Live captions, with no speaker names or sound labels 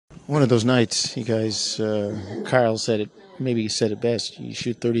One of those nights, you guys, Kyle said it, maybe he said it best. You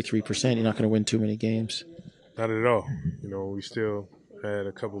shoot 33%, you're not going to win too many games. Not at all. We still had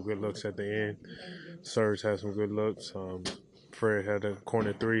a couple good looks at the end. Serge had some good looks. Fred had a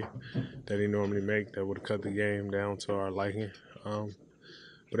corner three that he normally make that would have cut the game down to our liking.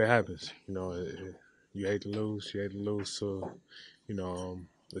 But it happens. You hate to lose. You hate to lose to,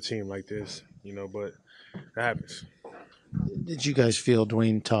 a team like this. But it happens. Did you guys feel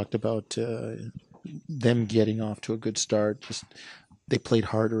Dwayne talked about them getting off to a good start? Just they played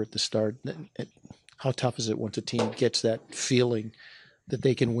harder at the start. How tough is it once a team gets that feeling that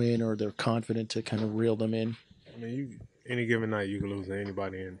they can win or they're confident to kind of reel them in? I mean, any given night you can lose to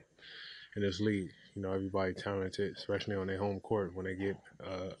anybody in this league. Everybody talented, especially on their home court when they get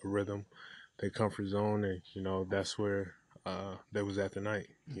a rhythm, their comfort zone, and that's where they was at tonight.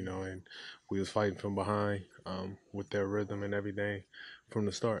 And we was fighting from behind with their rhythm and everything from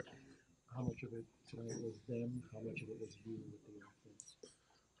the start. How much of it tonight was them? How much of it was you with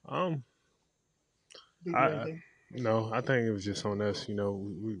the Um, offense? I no, I think it was just on us.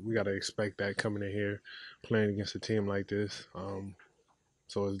 We got to expect that coming in here, playing against a team like this.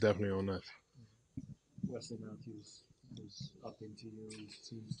 So it's definitely on us. Wesley Matthews was up into you. He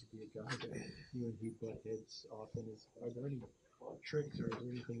seems to be a guy that you and he butt heads often. Are there any tricks or is there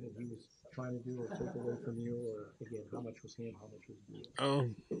anything that he was trying to do or take away from you? Or again, how much was him? How much was you?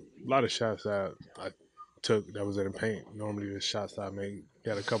 A lot of shots I took that was in the paint. Normally the shots I made, he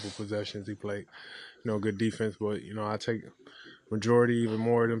had a couple possessions he played, good defense. But I take majority, even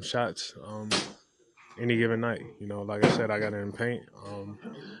more of them shots. Any given night, like I said, I got in the paint.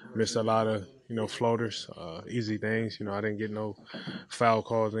 Missed a lot of floaters, easy things. I didn't get no foul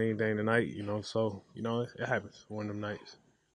calls or anything tonight. So it happens one of them nights.